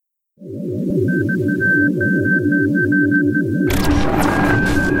What's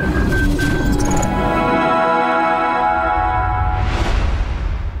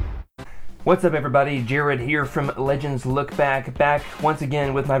up, everybody? Jared here from Legends Look Back once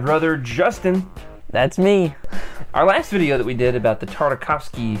again with my brother Justin. That's me. Our last video that we did about the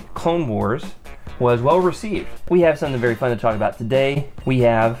Tartakovsky Clone Wars was well received. We have something very fun to talk about today. We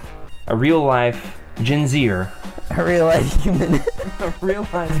have a real-life Jinzir. A real-life human. A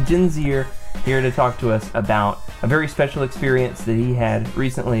real-life Jinzir here to talk to us about a very special experience that he had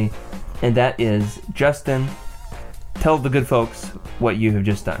recently, and that is, Justin, tell the good folks what you have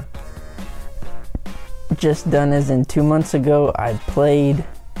just done. Just done as in 2 months ago, I played... Do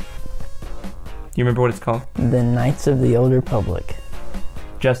you remember what it's called? The Knights of the Old Republic.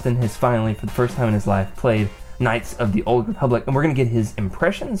 Justin has finally, for the first time in his life, played Knights of the Old Republic, and we're going to get his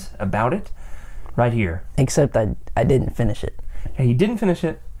impressions about it right here. Except I didn't finish it. Yeah, he didn't finish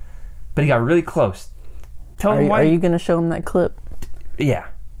it, but he got really close. Tell him why. Are you going to show him that clip? Yeah.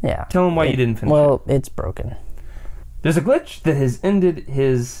 Yeah. Tell him why you didn't finish it. Well, it's broken. There's a glitch that has ended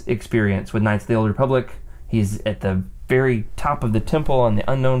his experience with Knights of the Old Republic. He's at the very top of the temple on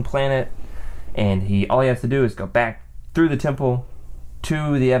the unknown planet, and all he has to do is go back through the temple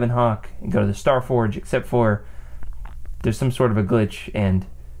to the Ebon Hawk and go to the Starforge, except for there's some sort of a glitch and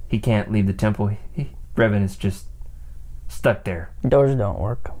he can't leave the temple. Revan is just stuck there. Doors don't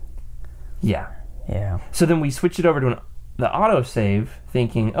work. Yeah. Yeah. So then we switch it over to the autosave,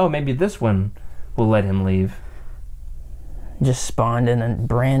 thinking, oh, maybe this one will let him leave. Just spawned in a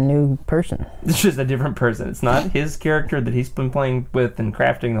brand new person. It's just a different person. It's not his character that he's been playing with and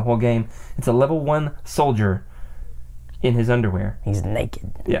crafting the whole game. It's a level 1 soldier in his underwear. He's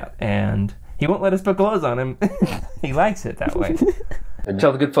naked. Yeah, and he won't let us put clothes on him. He likes it that way.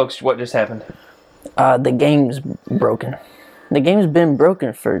 Tell the good folks what just happened. The game's broken. The game's been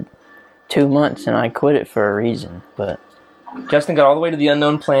broken for 2 months, and I quit it for a reason, but... Justin got all the way to the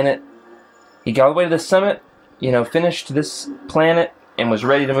unknown planet. He got all the way to the summit, finished this planet, and was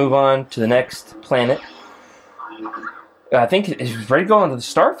ready to move on to the next planet. I think he's ready to go on to the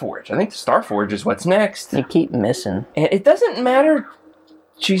Starforge. I think the Starforge is what's next. You keep missing. And it doesn't matter.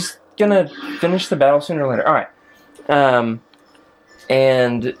 She's gonna finish the battle sooner or later. Alright.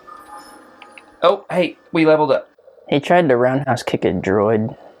 And... Oh, hey, we leveled up. He tried to roundhouse kick a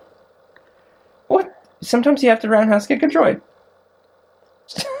droid. What? Sometimes you have to roundhouse kick a droid.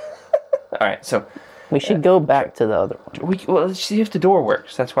 Alright, so... We should go back to the other one. Well, let's see if the door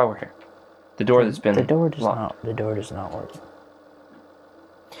works. That's why we're here. The door that's been The door does locked. not work.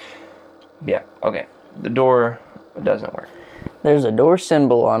 Yeah, okay. The door doesn't work. There's a door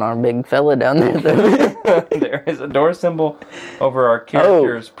symbol on our big fella down there. There is a door symbol over our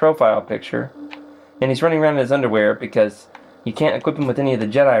character's profile picture. And he's running around in his underwear because you can't equip him with any of the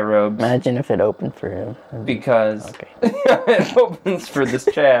Jedi robes. Imagine if it opened for him. Because it opens for this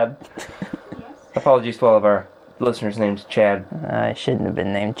Chad. Apologies to all of our listeners named Chad. I shouldn't have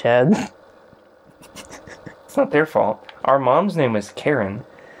been named Chad. It's not their fault. Our mom's name was Karen,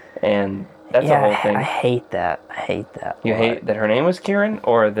 and that's a whole thing. I hate that. You hate that her name was Karen,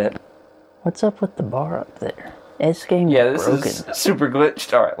 or that... What's up with the bar up there? This game's this broken. is super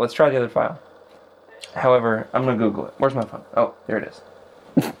glitched. Alright, let's try the other file. However, I'm going to Google it. Where's my phone? Oh, there it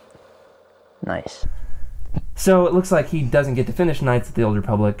is. Nice. So it looks like he doesn't get to finish Knights of the Old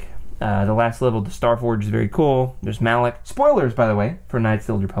Republic. The last level, the Starforge, is very cool. There's Malak. Spoilers, by the way, for Knights of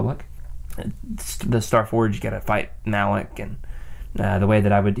the Old Republic. The Starforge, you gotta fight Malak, and the way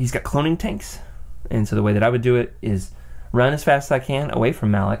that he's got cloning tanks, and so the way that I would do it is run as fast as I can away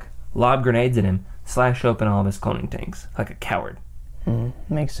from Malak, lob grenades at him, slash open all of his cloning tanks, like a coward.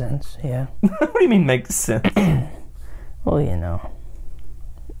 Makes sense, yeah. What do you mean makes sense? Well,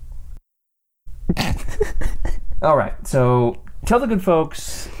 Alright, so tell the good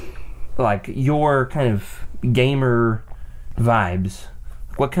folks, like, your kind of gamer vibes.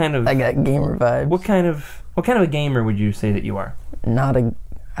 What kind of... I got gamer vibes. What kind of a gamer would you say that you are?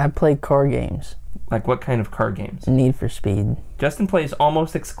 I play car games. Like, what kind of car games? Need for Speed. Justin plays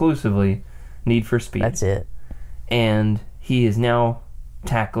almost exclusively Need for Speed. That's it. And he is now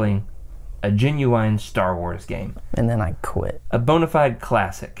tackling a genuine Star Wars game. And then I quit. A bona fide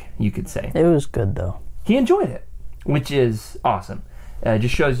classic, you could say. It was good, though. He enjoyed it, which is awesome. It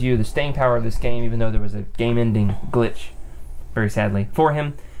just shows you the staying power of this game, even though there was a game-ending glitch, very sadly. For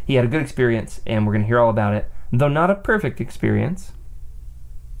him, he had a good experience, and we're going to hear all about it. Though not a perfect experience,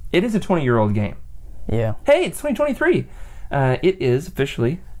 it is a 20-year-old game. Yeah. Hey, it's 2023. It is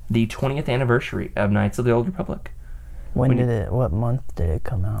officially the 20th anniversary of Knights of the Old Republic. What month did it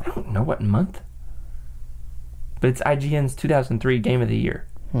come out? I don't know what month. But it's IGN's 2003 Game of the Year.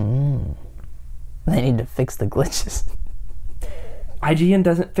 They need to fix the glitches. IGN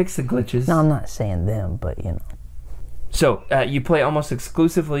doesn't fix the glitches. No, I'm not saying them, but you know. So, you play almost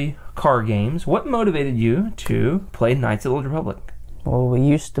exclusively car games. What motivated you to play Knights of the Old Republic? Well, we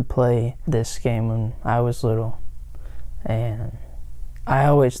used to play this game when I was little, and I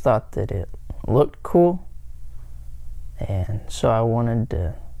always thought that it looked cool, and so I wanted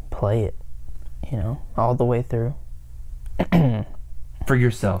to play it, you know, all the way through. For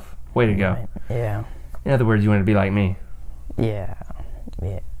yourself. Way to go. Right. Yeah. In other words, you wanted to be like me. Yeah.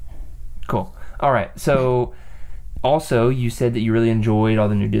 Cool. All right. So, also, you said that you really enjoyed all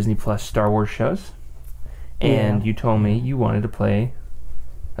the new Disney Plus Star Wars shows. And you told me you wanted to play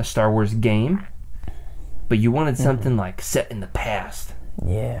a Star Wars game, but you wanted something like set in the past.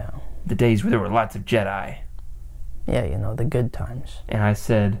 Yeah. The days where there were lots of Jedi. Yeah, you know, the good times. And I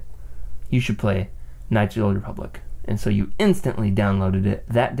said, you should play Knights of the Old Republic. And so you instantly downloaded it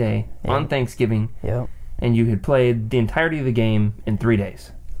that day on Thanksgiving. Yep. And you had played the entirety of the game in 3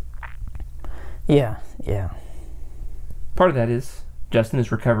 days. Yeah. Part of that is Justin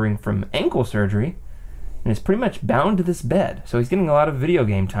is recovering from ankle surgery and is pretty much bound to this bed. So he's getting a lot of video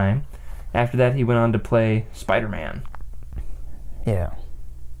game time. After that, he went on to play Spider-Man. Yeah.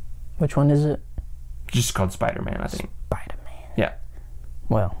 Which one is it? Just called Spider-Man, I think. Spider-Man. Yeah.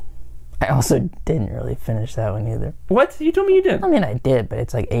 Well, I also didn't really finish that one either. What? You told me you did. I mean, I did, but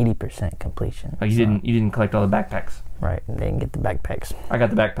it's like 80% completion. Oh, you didn't collect all the backpacks. Right, I didn't get the backpacks. I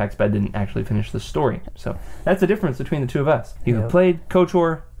got the backpacks, but I didn't actually finish the story. So that's the difference between the two of us. You have Yep. played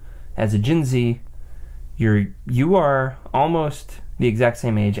KOTOR as a Gen Z. You are almost the exact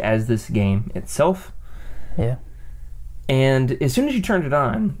same age as this game itself. Yeah. And as soon as you turned it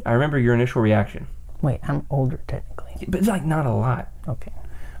on, I remember your initial reaction. Wait, I'm older technically. But it's like not a lot. Okay.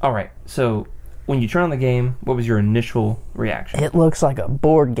 All right. So when you turn on the game, what was your initial reaction? It looks like a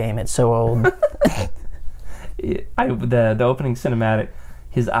board game. It's so old. The opening cinematic,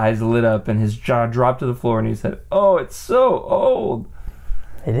 his eyes lit up and his jaw dropped to the floor, and he said, "Oh, it's so old."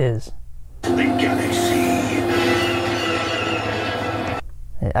 It is. The galaxy.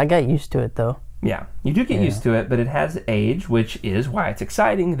 I got used to it though. Yeah, you do get used to it, but it has age, which is why it's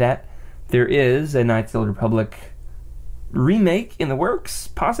exciting that there is a Knights of the Old Republic remake in the works.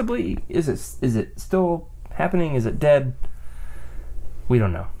 Possibly, is it still happening? Is it dead? We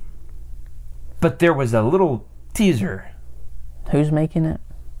don't know. But there was a little teaser. Who's making it?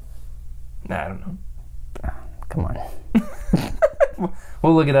 I don't know. Come on.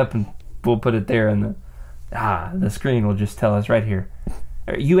 We'll look it up and we'll put it there, and the screen will just tell us right here.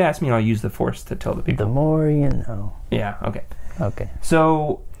 You asked me, and I'll use the Force to tell the people. The more you know. Yeah. Okay. Okay.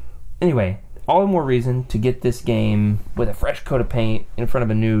 So, anyway, all the more reason to get this game with a fresh coat of paint in front of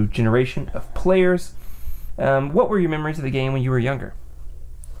a new generation of players. What were your memories of the game when you were younger?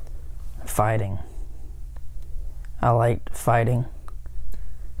 Fighting. I liked fighting.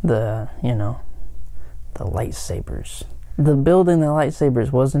 The lightsabers. The building the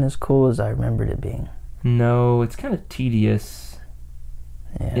lightsabers wasn't as cool as I remembered it being. No, it's kind of tedious.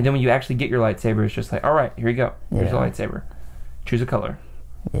 Yeah. And then when you actually get your lightsaber, it's just like, all right, here you go. Here's a lightsaber. Choose a color.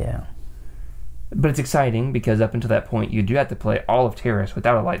 Yeah. But it's exciting because up until that point, you do have to play all of Terrace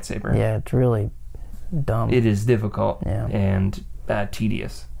without a lightsaber. Yeah, it's really dumb. It is difficult Yeah. and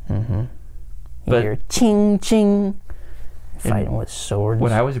tedious. Mm-hmm. But- You're ching ching fighting with swords.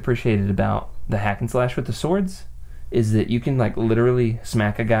 What I always appreciated about the hack and slash with the swords is that you can like literally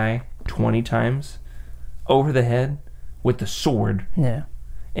smack a guy 20 times over the head with the sword, Yeah.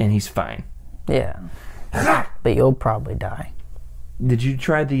 and he's fine. Yeah. But you'll probably die. Did you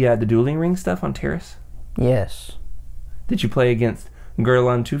try the dueling ring stuff on Terrace? Yes. Did you play against Girl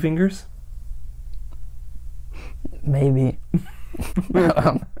on Two Fingers? Maybe.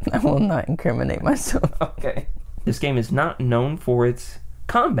 I will not incriminate myself. Okay. This game is not known for its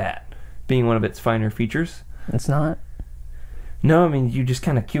combat being one of its finer features. It's not? No, I mean you just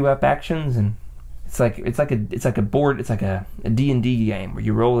kind of queue up actions, and it's like a board. It's like a D&D game where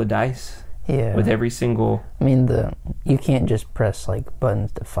you roll the dice Yeah. with every single. I mean, you can't just press like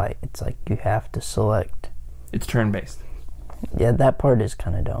buttons to fight. It's like you have to select. It's turn-based. Yeah, that part is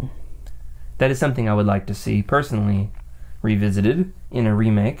kind of dumb. That is something I would like to see personally revisited in a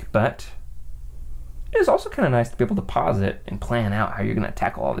remake, but it's also kind of nice to be able to pause it and plan out how you're going to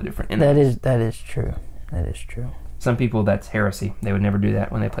tackle all the different enemies. That is true. That is true. Some people, that's heresy. They would never do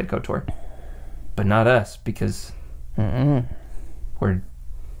that when they played KOTOR. But not us, because we're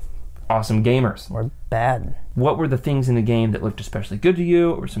awesome gamers. We're bad. What were the things in the game that looked especially good to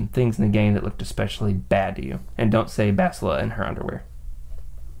you, or some things in the game that looked especially bad to you? And don't say Basila in her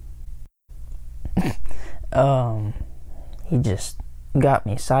got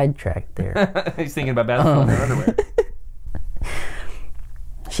me sidetracked there. He's thinking about basketball in her underwear.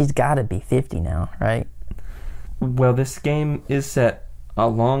 She's got to be 50 now, right? Well, this game is set a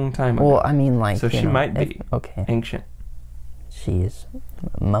long time ago. Well, I mean, like, so she might be okay. ancient. She is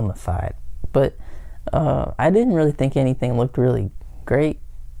mummified, but I didn't really think anything looked really great.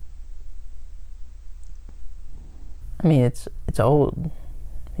 I mean, it's old,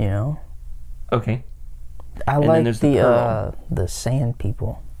 you know. Okay. I And then like there's the sand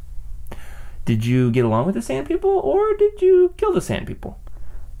people. Did you get along with the sand people, or did you kill the sand people?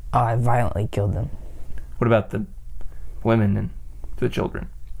 Oh, I violently killed them. What about the women and the children?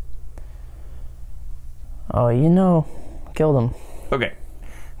 Oh, you know, killed them. Okay.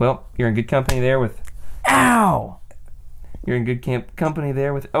 Well, you're in good company there with... Ow! You're in good company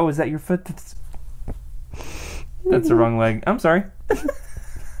there with... Oh, is that your foot? That's the wrong leg. I'm sorry.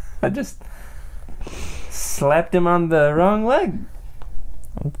 I just slapped him on the wrong leg.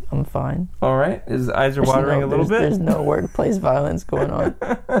 I'm fine. All right. His eyes are watering a little bit. There's no workplace violence going on.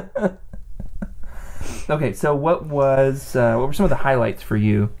 Okay, so what were some of the highlights for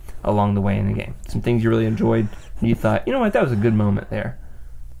you along the way in the game? Some things you really enjoyed. You thought, you know what, that was a good moment there.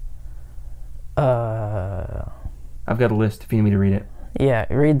 I've got a list if you need me to read it. Yeah,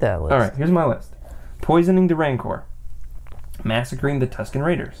 read that list. All right, here's my list. Poisoning the Rancor. Massacring the Tusken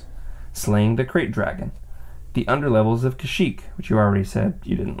Raiders. Slaying the Crate Dragon. The underlevels of Kashyyyk, which you already said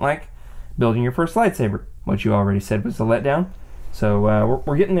you didn't like. Building your first lightsaber, which you already said was a letdown. So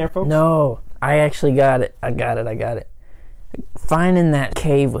we're getting there, folks. No, I actually got it. I got it. Finding that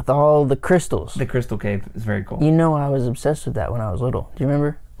cave with all the crystals. The Crystal Cave is very cool. You know I was obsessed with that when I was little. Do you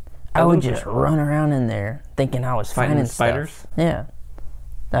remember? I would just run around in there thinking I was Fighting finding the spiders? stuff. Yeah.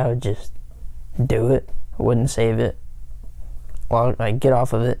 I would just do it. Wouldn't save it. Well, I'd get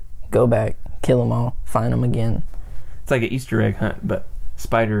off of it, go back, kill them all, find them again. It's like an Easter egg hunt, but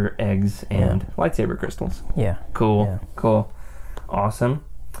spider eggs and lightsaber crystals. Yeah. Cool. Yeah. Cool. Awesome.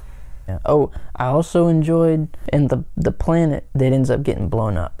 Yeah. Oh, I also enjoyed in the planet that ends up getting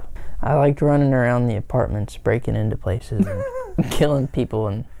blown up. I liked running around the apartments, breaking into places, and killing people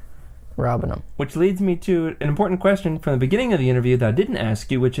and robbing them. Which leads me to an important question from the beginning of the interview that I didn't ask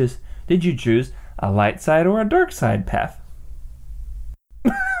you, which is, did you choose a light side or a dark side path?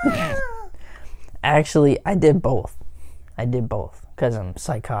 Actually, I did both. Because I'm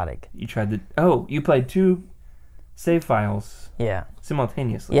psychotic. You tried to... Oh, you played 2 save files Yeah.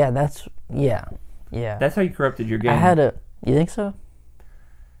 simultaneously. Yeah, yeah. That's how you corrupted your game. You think so?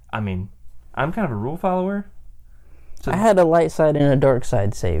 I mean, I'm kind of a rule follower. So I had a light side and a dark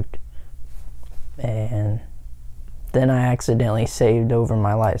side saved. And then I accidentally saved over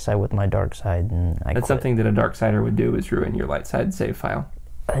my light side with my dark side, and I That's quit. something that a dark sider would do, is ruin your light side save file.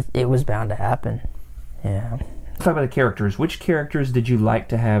 It was bound to happen. Yeah. Let's talk about the characters. Which characters did you like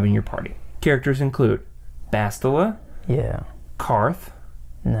to have in your party? Characters include Bastila, Yeah. Karth,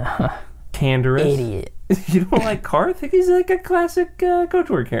 No. Canderous. Idiot. You don't like Karth? He's like a classic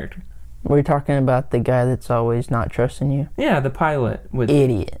KOTOR character. We're talking about the guy that's always not trusting you? Yeah, the pilot. With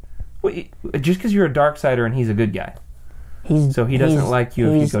Idiot. just because you're a dark sider and he's a good guy. So he doesn't like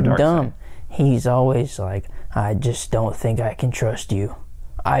you if you go dark dumb. side. He's always like, I just don't think I can trust you.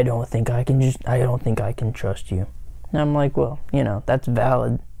 I don't think I can trust you. And I'm like, well, that's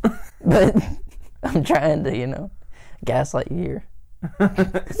valid. But I'm trying to, gaslight you here.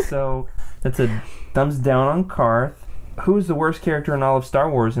 So that's a thumbs down on Karth. Who's the worst character in all of Star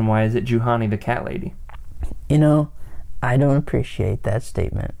Wars, and why is it Juhani the cat lady? I don't appreciate that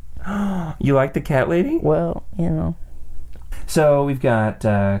statement. You like the cat lady? Well, So we've got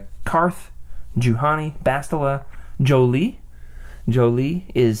Karth, Juhani, Bastila, Jolee. Jolee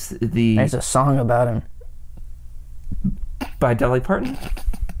is the... There's a song about him. By Dolly Parton.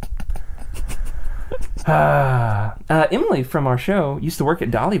 Emily from our show used to work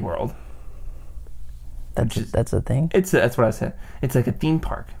at Dolly World. That's a thing? That's what I said. It's like a theme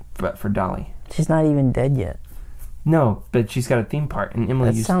park, but for Dolly. She's not even dead yet. No, but she's got a theme park, and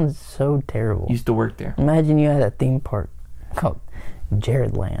Emily sounds so terrible. used to work there. Imagine you had a theme park called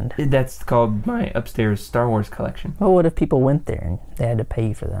Jared Land. That's called my upstairs Star Wars collection. Well, what if people went there and they had to pay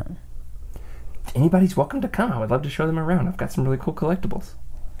you for that? Anybody's welcome to come. I would love to show them around. I've got some really cool collectibles.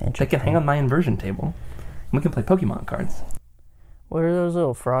 They can hang on my inversion table. We can play Pokemon cards. What are those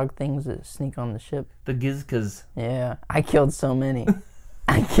little frog things that sneak on the ship? The Gizkas. Yeah, I killed so many.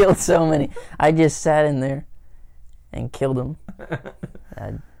 I just sat in there and killed them.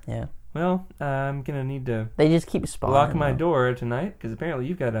 Yeah. Well, I'm going to need to They just keep spawning. lock my though. door tonight, because apparently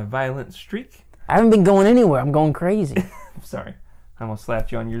you've got a violent streak. I haven't been going anywhere. I'm going crazy. Sorry. I almost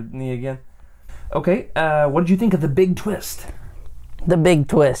slapped you on your knee again. Okay, what did you think of the big twist? The big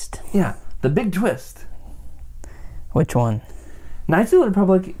twist. Yeah, the big twist. Which one? Knights of the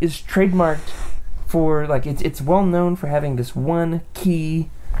Republic is trademarked for, like, it's well known for having this one key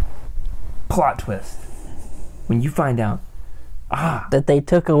plot twist. When you find out, that they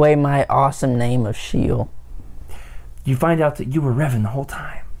took away my awesome name of Shield. you find out that you were Revan the whole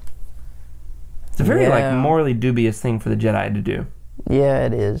time. It's a very, like, morally dubious thing for the Jedi to do. Yeah,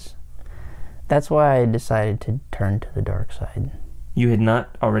 it is. That's why I decided to turn to the dark side. You had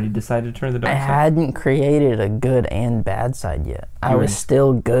not already decided to turn to the dark side? I hadn't created a good and bad side yet. I was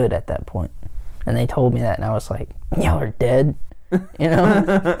still good at that point. And they told me that, and I was like, y'all are dead. You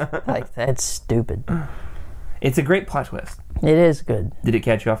know? Like, that's stupid. It's a great plot twist. It is good. Did it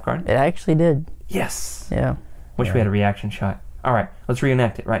catch you off guard? It actually did. Yes. Yeah. Wish we had a reaction shot. All right, let's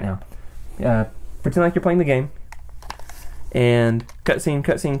reenact it right now. Pretend like you're playing the game. And cutscene,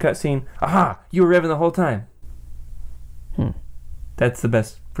 cutscene, cutscene. Aha! You were Revan the whole time. That's the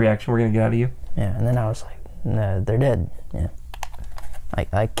best reaction we're going to get out of you. Yeah, and then I was like, no, they're dead. Yeah.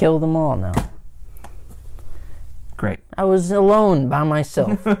 I killed them all now. Great. I was alone by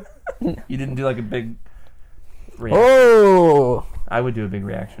myself. You didn't do like a big reaction. Oh! I would do a big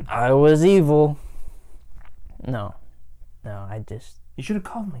reaction. I was evil. No, I just... You should have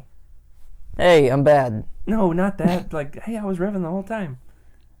called me. Hey, I'm bad. No, not that. Like, hey, I was Revan the whole time.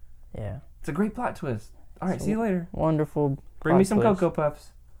 Yeah. It's a great plot twist. All right, see you later. Wonderful. Bring me some plot twist. Cocoa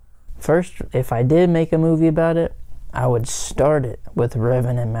Puffs. First, if I did make a movie about it, I would start it with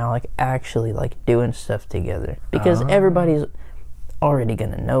Revan and Malik actually, like, doing stuff together. Because everybody's already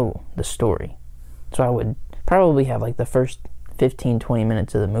going to know the story. So I would probably have, like, the first 15, 20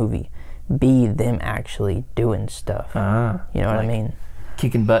 minutes of the movie be them actually doing stuff. You know what I mean?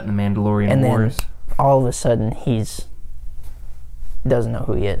 Kicking butt in the Mandalorian And Wars. then all of a sudden doesn't know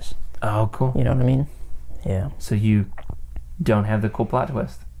who he is. Oh, cool. You know what I mean? Yeah. So you don't have the cool plot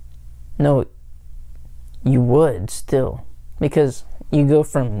twist. No, you would still. Because you go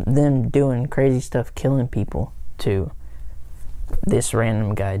from them doing crazy stuff, killing people, to this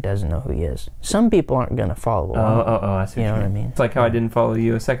random guy doesn't know who he is. Some people aren't going to follow along. I see. You know what I mean? It's like how I didn't follow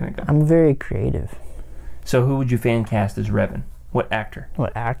you a second ago. I'm very creative. So who would you fan cast as Revan? What actor?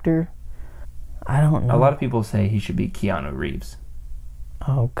 What actor? I don't know. A lot of people say he should be Keanu Reeves.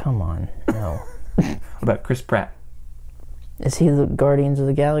 Oh, come on. No. What about Chris Pratt? Is he the Guardians of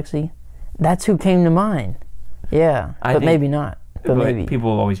the Galaxy? That's who came to mind. Yeah, but maybe not. But maybe.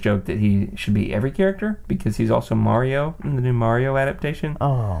 People always joke that he should be every character because he's also Mario in the new Mario adaptation.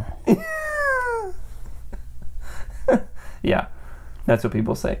 Oh. Yeah, that's what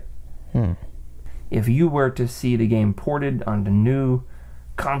people say. If you were to see the game ported onto new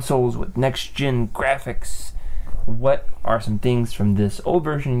consoles with next-gen graphics, what are some things from this old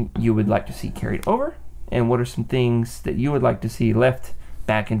version you would like to see carried over? And what are some things that you would like to see left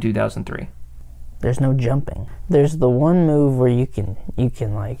back in 2003? There's no jumping. There's the one move where you can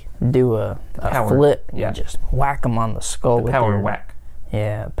like do a flip and just whack them on the skull with power your whack.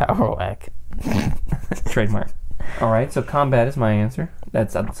 Yeah, power whack. Trademark. All right, so combat is my answer.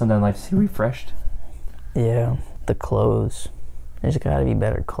 That's something I'd like to see refreshed. Yeah, the clothes. There's got to be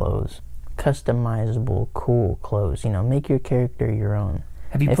better clothes. Customizable, cool clothes. You know, make your character your own.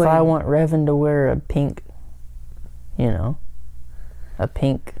 If I want Revan to wear a pink, a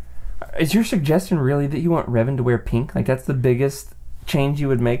pink... Is your suggestion really that you want Revan to wear pink? Like, that's the biggest change you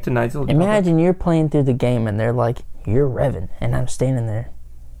would make to Knights of the Republic? Imagine you're playing through the game and they're like, you're Revan, and I'm standing there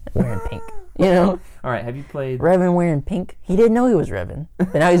wearing pink. You know? All right, have you played... Revan wearing pink? He didn't know he was Revan,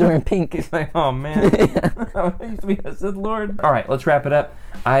 but now he's wearing pink. He's like, oh, man. I used to be a Sith Lord. All right, let's wrap it up.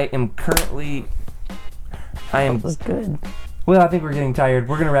 That was good. Well, I think we're getting tired.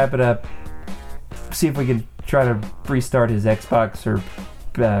 We're going to wrap it up. See if we can try to restart his Xbox or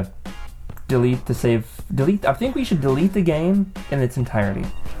delete the save. I think we should delete the game in its entirety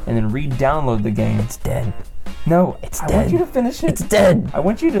and then re-download the game. It's dead. No, it's dead. I want you to finish it. It's dead. I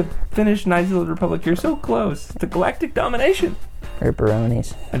want you to finish Knights of the Republic. You're so close to galactic domination.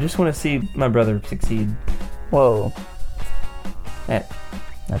 Ripperonis. I just want to see my brother succeed. Whoa.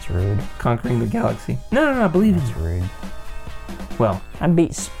 That's rude. Conquering the galaxy. No, I believe That's rude. Well, I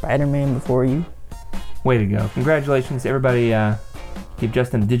beat Spider-Man before you. Way to go. Congratulations, everybody. Give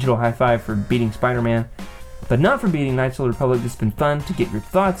Justin a digital high five for beating Spider-Man, but not for beating Knights of the Republic. It's been fun to get your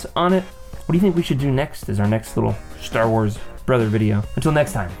thoughts on it. What do you think we should do next as our next little Star Wars brother video? Until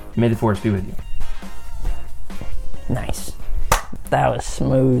next time, may the Force be with you. Nice. That was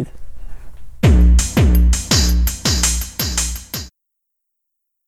smooth.